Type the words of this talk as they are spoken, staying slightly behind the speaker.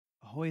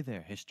Ahoy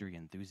there, history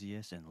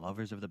enthusiasts and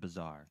lovers of the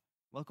bizarre.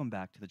 Welcome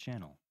back to the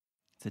channel.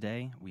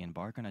 Today, we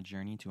embark on a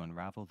journey to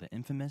unravel the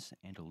infamous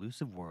and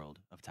elusive world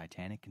of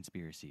Titanic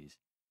conspiracies.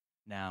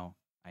 Now,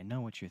 I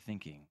know what you're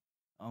thinking.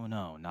 Oh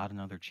no, not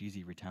another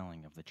cheesy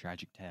retelling of the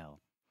tragic tale.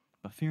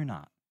 But fear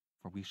not,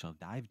 for we shall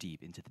dive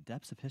deep into the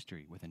depths of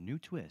history with a new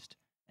twist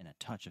and a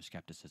touch of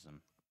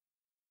skepticism.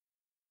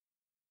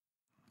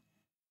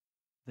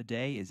 The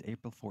day is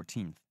April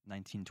 14th,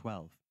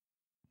 1912.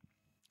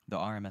 The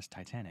RMS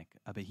Titanic,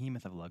 a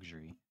behemoth of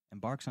luxury,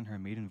 embarks on her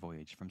maiden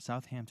voyage from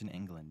Southampton,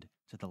 England,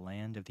 to the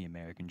land of the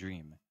American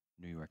dream,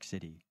 New York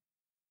City.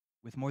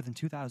 With more than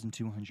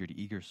 2,200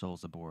 eager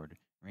souls aboard,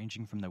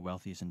 ranging from the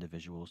wealthiest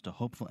individuals to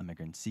hopeful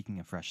immigrants seeking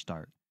a fresh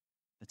start,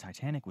 the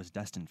Titanic was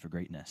destined for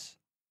greatness,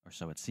 or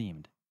so it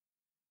seemed.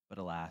 But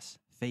alas,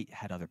 fate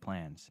had other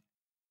plans.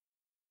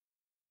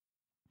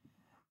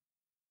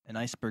 An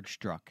iceberg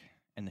struck,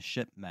 and the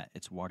ship met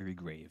its watery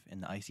grave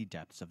in the icy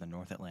depths of the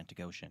North Atlantic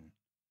Ocean.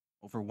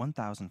 Over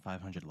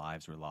 1,500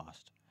 lives were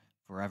lost,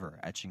 forever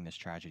etching this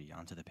tragedy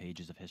onto the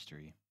pages of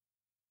history.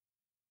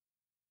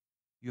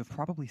 You have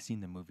probably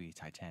seen the movie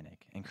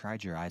Titanic and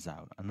cried your eyes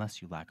out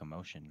unless you lack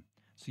emotion,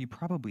 so you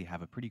probably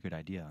have a pretty good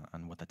idea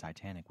on what the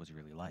Titanic was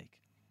really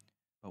like.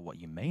 But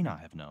what you may not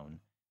have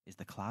known is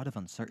the cloud of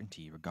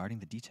uncertainty regarding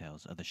the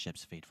details of the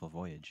ship's fateful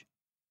voyage.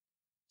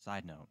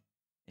 Side note,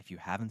 if you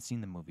haven't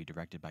seen the movie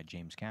directed by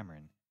James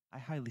Cameron, I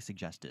highly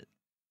suggest it.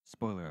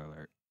 Spoiler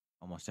alert,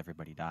 almost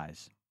everybody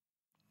dies.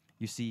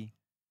 You see,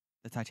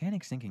 the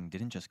Titanic sinking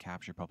didn't just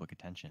capture public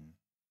attention.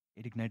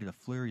 It ignited a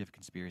flurry of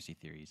conspiracy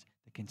theories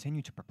that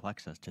continue to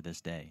perplex us to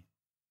this day.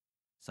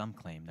 Some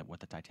claim that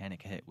what the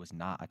Titanic hit was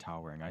not a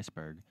towering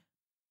iceberg,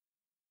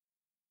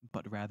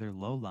 but rather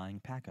low-lying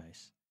pack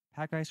ice.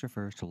 Pack ice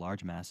refers to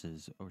large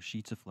masses or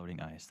sheets of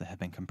floating ice that have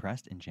been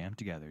compressed and jammed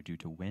together due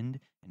to wind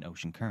and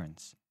ocean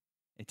currents.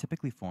 It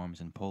typically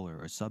forms in polar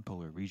or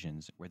subpolar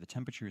regions where the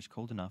temperature is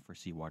cold enough for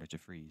seawater to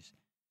freeze.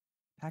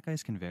 Pack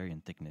ice can vary in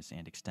thickness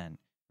and extent,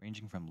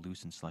 ranging from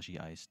loose and slushy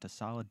ice to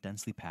solid,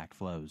 densely packed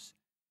floes.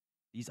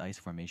 These ice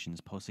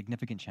formations pose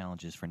significant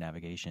challenges for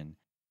navigation,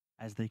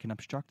 as they can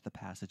obstruct the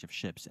passage of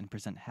ships and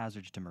present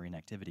hazards to marine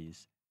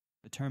activities.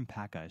 The term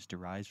pack ice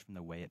derives from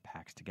the way it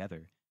packs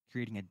together,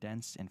 creating a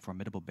dense and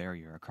formidable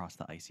barrier across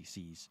the icy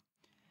seas.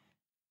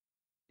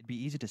 It'd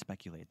be easy to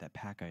speculate that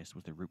pack ice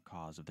was the root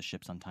cause of the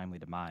ship's untimely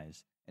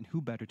demise, and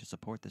who better to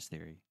support this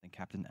theory than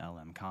Captain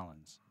L.M.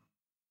 Collins?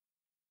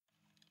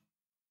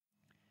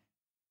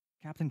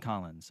 Captain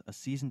Collins, a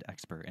seasoned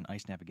expert in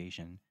ice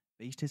navigation,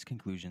 based his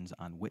conclusions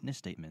on witness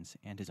statements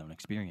and his own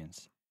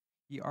experience.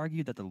 He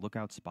argued that the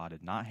lookout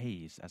spotted not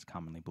haze, as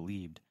commonly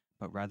believed,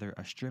 but rather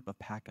a strip of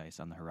pack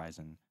ice on the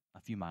horizon, a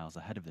few miles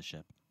ahead of the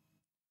ship.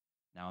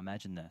 Now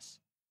imagine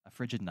this: a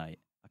frigid night,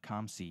 a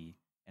calm sea,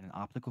 and an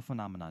optical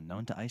phenomenon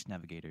known to ice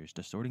navigators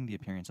distorting the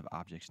appearance of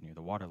objects near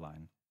the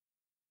waterline.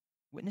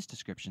 Witness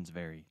descriptions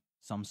vary.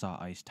 Some saw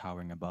ice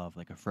towering above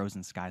like a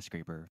frozen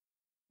skyscraper,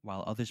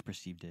 while others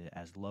perceived it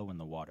as low in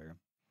the water.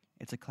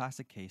 It's a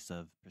classic case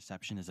of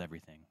perception is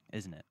everything,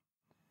 isn't it?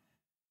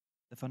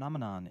 The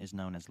phenomenon is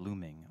known as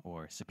looming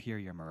or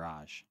superior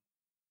mirage.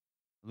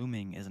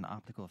 Looming is an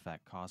optical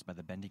effect caused by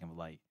the bending of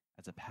light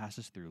as it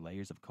passes through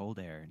layers of cold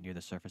air near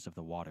the surface of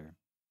the water.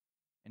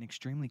 In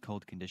extremely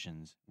cold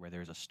conditions, where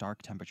there is a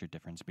stark temperature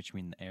difference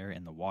between the air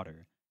and the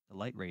water, the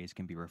light rays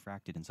can be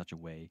refracted in such a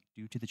way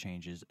due to the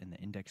changes in the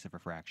index of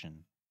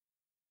refraction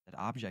that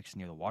objects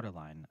near the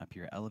waterline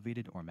appear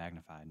elevated or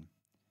magnified.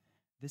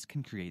 This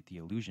can create the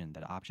illusion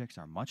that objects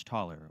are much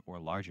taller or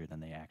larger than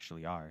they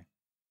actually are,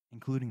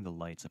 including the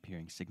lights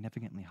appearing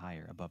significantly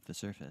higher above the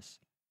surface.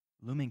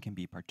 Looming can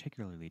be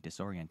particularly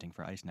disorienting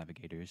for ice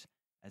navigators,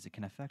 as it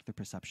can affect the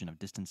perception of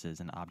distances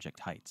and object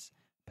heights,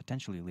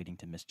 potentially leading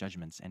to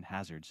misjudgments and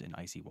hazards in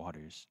icy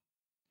waters.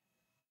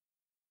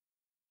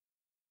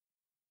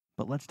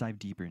 But let's dive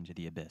deeper into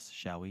the abyss,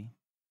 shall we?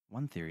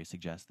 One theory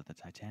suggests that the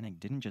Titanic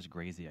didn't just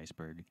graze the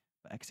iceberg,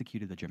 but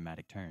executed a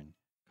dramatic turn,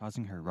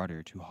 causing her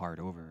rudder to hard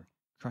over,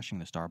 crushing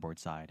the starboard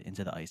side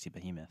into the icy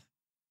behemoth.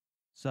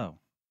 So,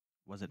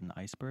 was it an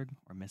iceberg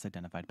or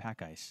misidentified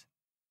pack ice?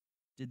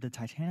 Did the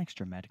Titanic's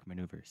dramatic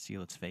maneuver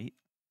seal its fate?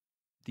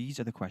 These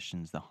are the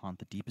questions that haunt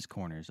the deepest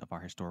corners of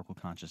our historical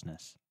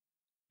consciousness.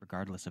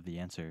 Regardless of the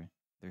answer,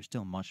 there's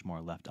still much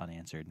more left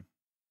unanswered.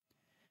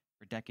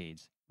 For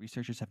decades,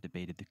 researchers have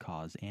debated the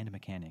cause and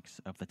mechanics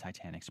of the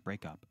Titanic's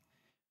breakup.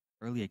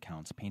 Early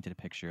accounts painted a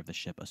picture of the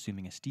ship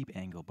assuming a steep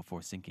angle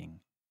before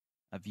sinking,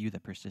 a view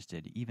that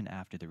persisted even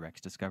after the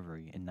wreck's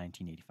discovery in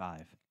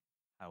 1985.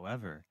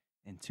 However,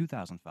 in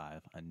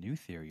 2005, a new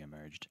theory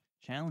emerged,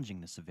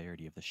 challenging the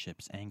severity of the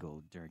ship's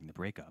angle during the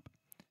breakup.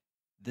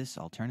 This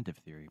alternative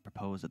theory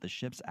proposed that the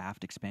ship's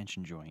aft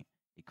expansion joint,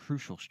 a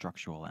crucial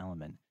structural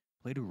element,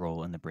 played a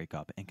role in the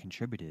breakup and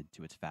contributed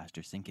to its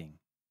faster sinking.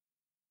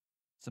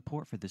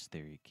 Support for this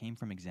theory came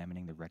from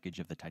examining the wreckage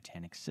of the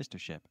Titanic's sister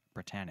ship,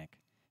 Britannic.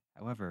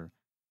 However,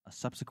 a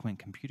subsequent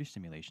computer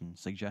simulation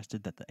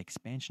suggested that the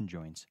expansion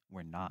joints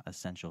were not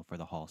essential for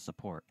the hull's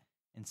support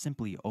and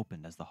simply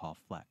opened as the hull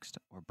flexed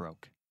or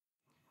broke.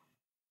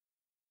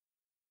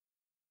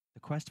 The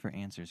the quest for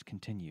answers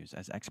continues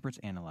as experts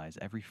analyze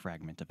every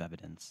fragment of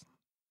evidence.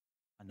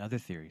 Another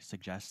theory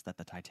suggests that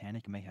the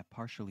Titanic may have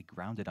partially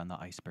grounded on the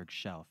iceberg's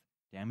shelf,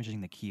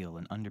 damaging the keel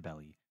and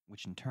underbelly,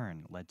 which in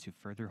turn led to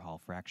further hull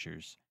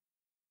fractures.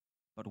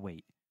 But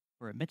wait,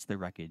 for amidst the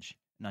wreckage,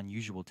 an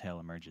unusual tale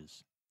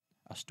emerges.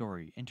 A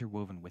story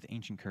interwoven with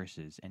ancient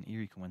curses and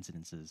eerie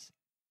coincidences.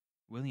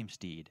 William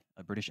Stead,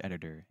 a British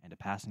editor and a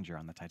passenger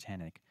on the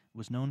Titanic,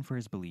 was known for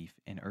his belief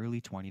in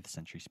early 20th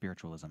century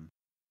spiritualism.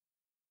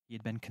 He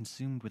had been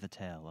consumed with a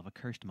tale of a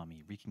cursed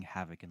mummy wreaking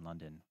havoc in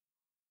London.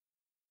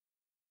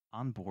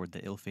 On board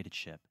the ill-fated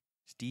ship,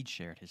 Stead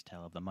shared his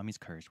tale of the mummy's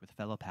curse with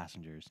fellow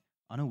passengers,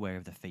 unaware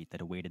of the fate that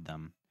awaited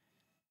them.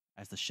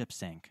 As the ship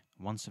sank,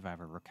 one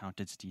survivor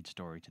recounted Stead's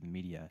story to the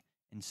media,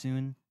 and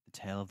soon the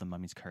tale of the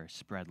mummy's curse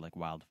spread like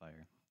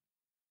wildfire.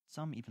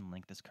 Some even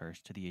linked this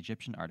curse to the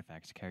Egyptian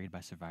artifacts carried by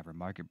survivor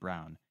Margaret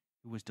Brown,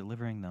 who was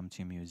delivering them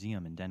to a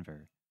museum in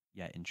Denver,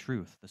 yet in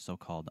truth the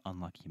so-called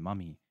unlucky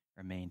mummy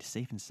remained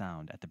safe and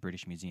sound at the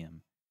British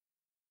Museum.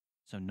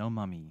 So no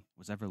mummy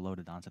was ever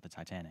loaded onto the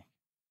Titanic.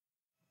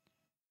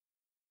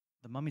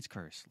 The mummy's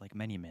curse, like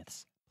many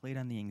myths, played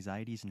on the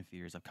anxieties and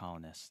fears of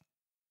colonists.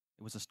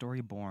 It was a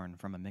story born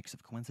from a mix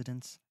of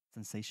coincidence,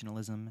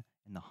 sensationalism,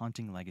 and the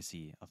haunting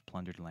legacy of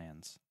plundered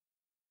lands.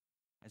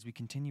 As we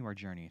continue our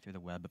journey through the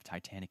web of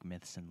Titanic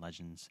myths and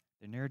legends,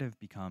 the narrative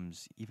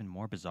becomes even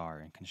more bizarre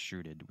and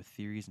construed, with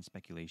theories and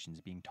speculations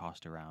being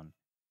tossed around.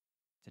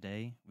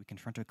 Today, we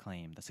confront a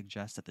claim that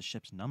suggests that the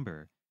ship's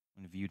number,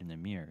 when viewed in a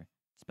mirror,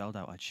 spelled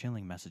out a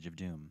chilling message of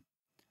doom.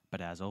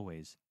 But as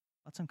always,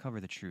 let's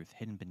uncover the truth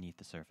hidden beneath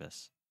the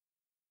surface.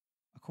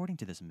 According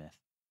to this myth,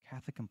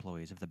 Catholic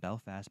employees of the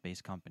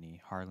Belfast-based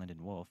company Harland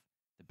and Wolff,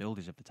 the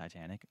builders of the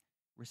Titanic,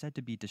 were said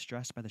to be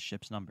distressed by the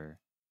ship's number,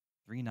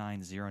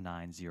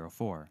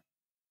 390904,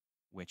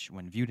 which,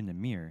 when viewed in a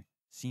mirror,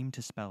 seemed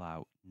to spell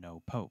out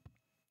no pope.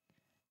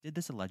 Did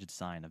this alleged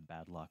sign of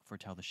bad luck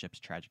foretell the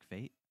ship's tragic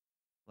fate?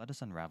 Let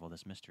us unravel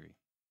this mystery.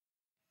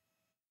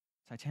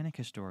 Titanic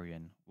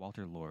historian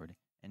Walter Lord,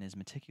 in his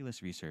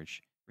meticulous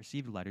research,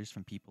 received letters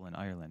from people in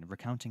Ireland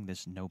recounting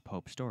this no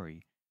pope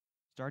story,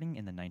 starting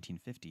in the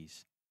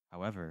 1950s.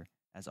 However,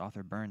 as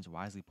author Burns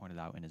wisely pointed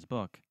out in his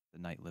book, The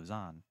Night Lives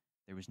On,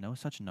 there was no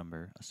such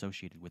number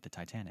associated with the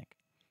Titanic.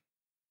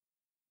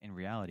 In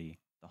reality,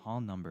 the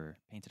hull number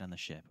painted on the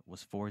ship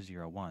was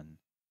 401,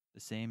 the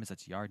same as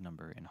its yard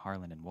number in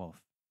Harland and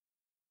Wolff.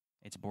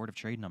 Its Board of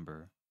Trade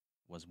number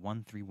was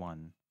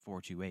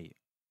 131428.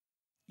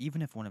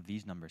 Even if one of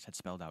these numbers had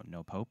spelled out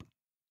no pope,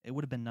 it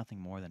would have been nothing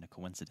more than a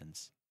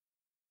coincidence.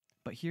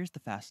 But here's the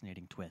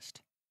fascinating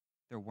twist.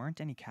 There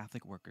weren't any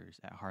Catholic workers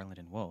at Harland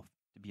and Wolff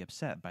to be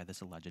upset by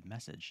this alleged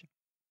message.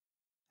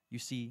 You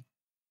see,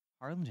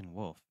 Harland and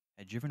Wolff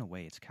had driven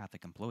away its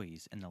Catholic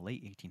employees in the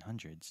late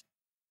 1800s.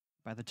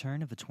 By the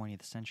turn of the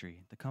 20th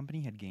century, the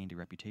company had gained a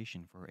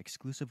reputation for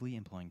exclusively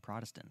employing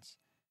Protestants.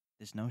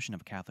 This notion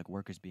of Catholic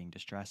workers being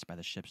distressed by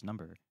the ship's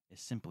number is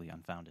simply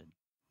unfounded.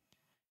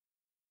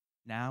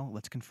 Now,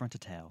 let's confront a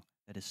tale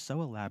that is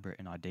so elaborate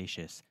and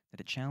audacious that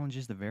it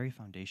challenges the very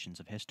foundations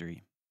of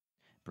history.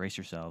 Brace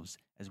yourselves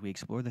as we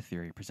explore the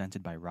theory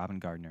presented by Robin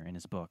Gardner in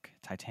his book,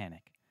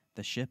 Titanic,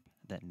 the ship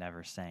that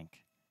never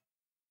sank.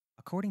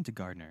 According to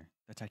Gardner,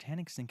 the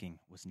Titanic sinking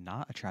was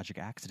not a tragic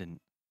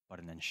accident, but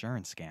an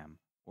insurance scam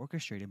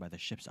orchestrated by the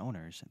ship's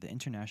owners, the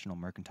International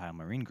Mercantile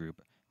Marine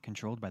Group,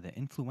 controlled by the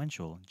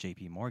influential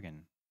J.P.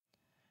 Morgan.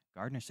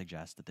 Gardner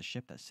suggests that the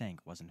ship that sank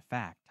was in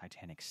fact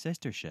Titanic's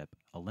sister ship,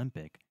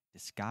 Olympic,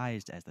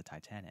 disguised as the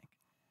Titanic.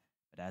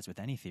 But as with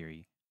any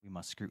theory, we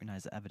must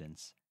scrutinize the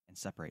evidence and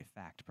separate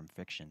fact from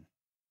fiction.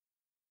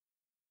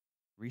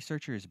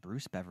 Researchers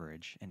Bruce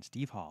Beveridge and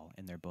Steve Hall,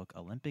 in their book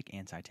Olympic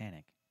and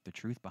Titanic, The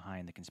Truth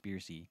Behind the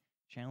Conspiracy,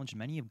 challenged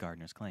many of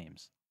Gardner's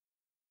claims.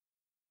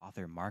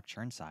 Author Mark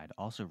Chirnside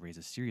also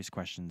raises serious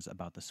questions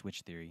about the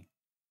switch theory.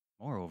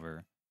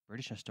 Moreover,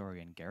 British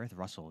historian Gareth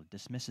Russell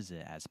dismisses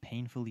it as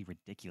painfully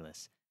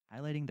ridiculous,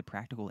 highlighting the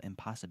practical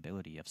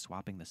impossibility of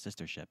swapping the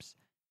sister ships,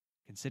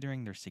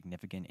 considering their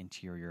significant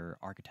interior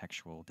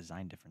architectural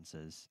design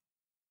differences.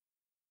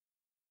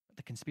 But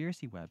the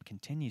conspiracy web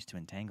continues to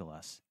entangle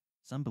us.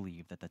 Some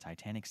believe that the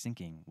Titanic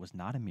sinking was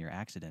not a mere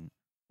accident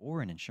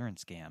or an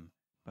insurance scam,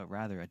 but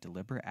rather a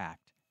deliberate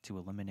act to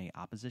eliminate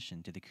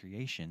opposition to the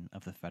creation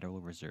of the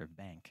Federal Reserve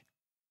Bank.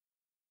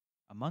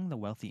 Among the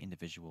wealthy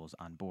individuals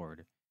on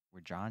board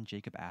were John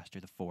Jacob Astor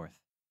IV,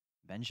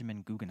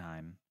 Benjamin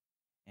Guggenheim,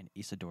 and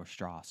Isidor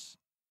Strass,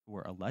 who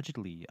were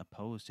allegedly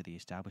opposed to the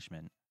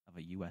establishment of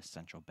a U.S.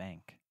 central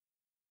bank.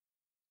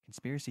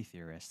 Conspiracy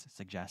theorists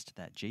suggest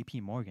that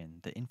J.P. Morgan,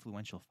 the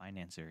influential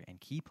financier and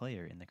key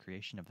player in the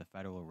creation of the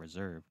Federal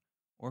Reserve,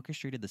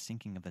 orchestrated the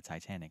sinking of the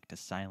Titanic to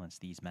silence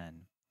these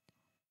men.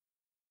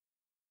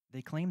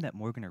 They claim that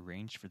Morgan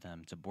arranged for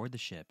them to board the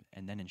ship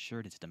and then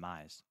ensured its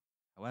demise.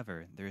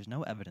 However, there is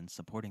no evidence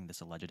supporting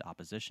this alleged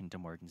opposition to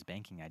Morgan's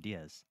banking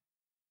ideas.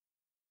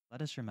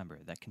 Let us remember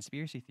that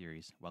conspiracy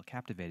theories, while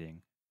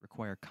captivating,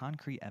 require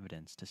concrete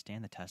evidence to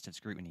stand the test of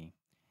scrutiny.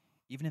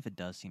 Even if it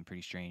does seem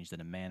pretty strange that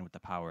a man with the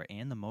power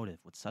and the motive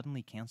would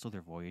suddenly cancel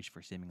their voyage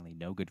for seemingly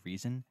no good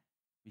reason,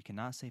 we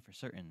cannot say for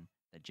certain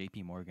that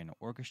J.P. Morgan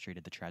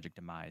orchestrated the tragic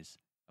demise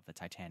of the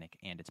Titanic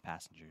and its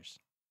passengers.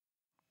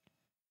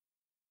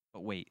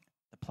 But wait,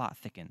 the plot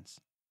thickens.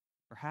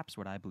 Perhaps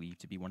what I believe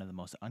to be one of the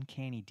most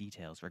uncanny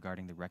details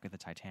regarding the wreck of the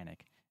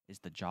Titanic is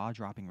the jaw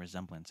dropping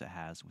resemblance it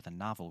has with a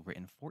novel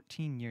written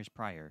 14 years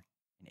prior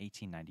in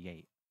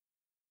 1898.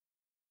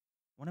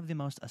 One of the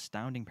most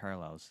astounding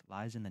parallels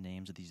lies in the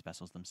names of these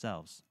vessels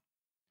themselves.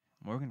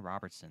 Morgan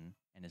Robertson,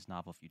 in his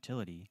novel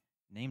Futility,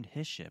 named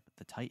his ship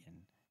the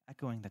Titan,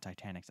 echoing the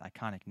Titanic's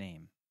iconic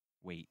name.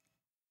 Wait,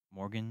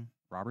 Morgan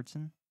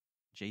Robertson?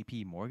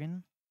 J.P.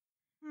 Morgan?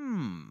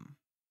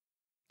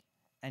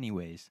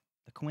 Anyways,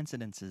 the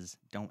coincidences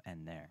don't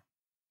end there.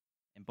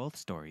 In both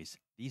stories,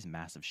 these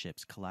massive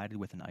ships collided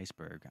with an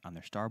iceberg on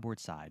their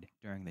starboard side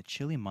during the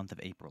chilly month of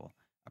April,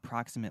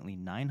 approximately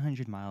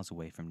 900 miles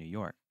away from New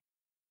York.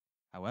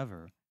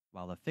 However,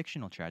 while the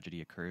fictional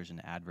tragedy occurs in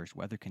adverse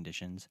weather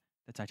conditions,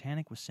 the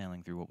Titanic was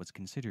sailing through what was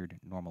considered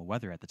normal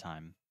weather at the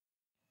time.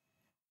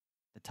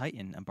 The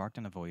Titan embarked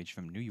on a voyage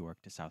from New York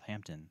to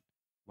Southampton,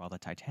 while the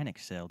Titanic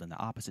sailed in the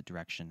opposite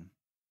direction.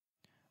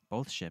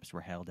 Both ships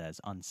were hailed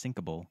as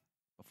unsinkable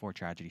before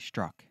tragedy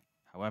struck.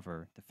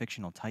 However, the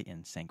fictional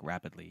Titan sank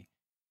rapidly,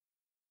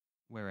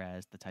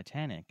 whereas the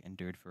Titanic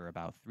endured for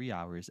about 3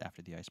 hours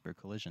after the iceberg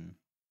collision.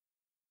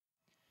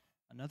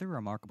 Another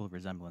remarkable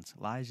resemblance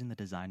lies in the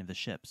design of the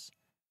ships.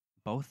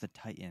 Both the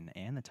Titan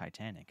and the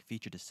Titanic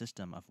featured a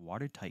system of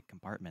watertight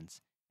compartments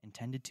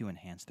intended to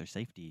enhance their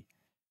safety.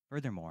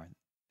 Furthermore,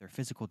 their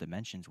physical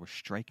dimensions were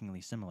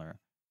strikingly similar,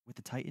 with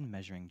the Titan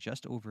measuring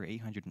just over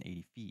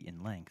 880 feet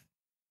in length,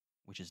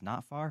 which is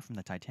not far from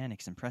the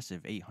Titanic's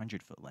impressive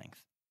 800-foot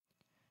length.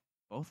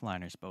 Both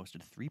liners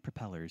boasted 3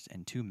 propellers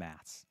and 2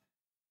 masts.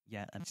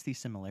 Yet, amidst these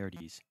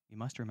similarities, we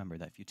must remember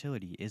that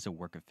Futility is a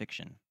work of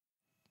fiction.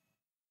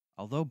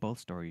 Although both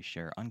stories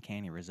share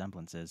uncanny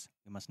resemblances,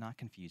 we must not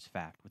confuse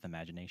fact with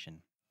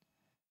imagination.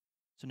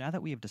 So now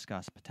that we have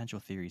discussed potential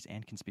theories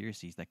and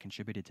conspiracies that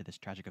contributed to this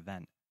tragic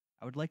event,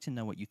 I would like to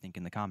know what you think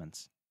in the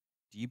comments.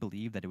 Do you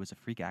believe that it was a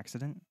freak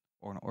accident,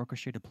 or an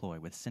orchestrated ploy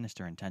with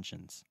sinister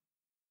intentions?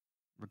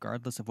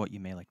 Regardless of what you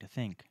may like to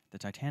think, the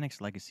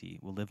Titanic's legacy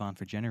will live on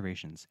for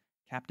generations,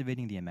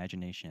 captivating the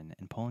imagination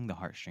and pulling the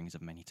heartstrings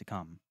of many to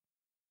come.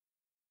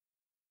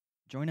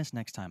 Join us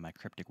next time, my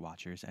cryptic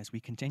watchers, as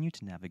we continue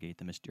to navigate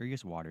the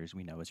mysterious waters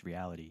we know as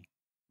reality.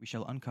 We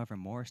shall uncover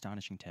more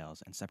astonishing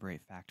tales and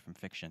separate fact from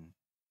fiction.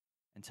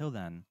 Until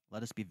then,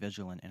 let us be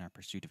vigilant in our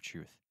pursuit of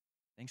truth.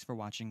 Thanks for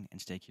watching and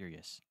stay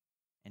curious.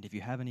 And if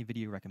you have any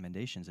video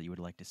recommendations that you would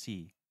like to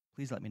see,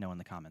 please let me know in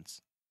the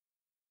comments.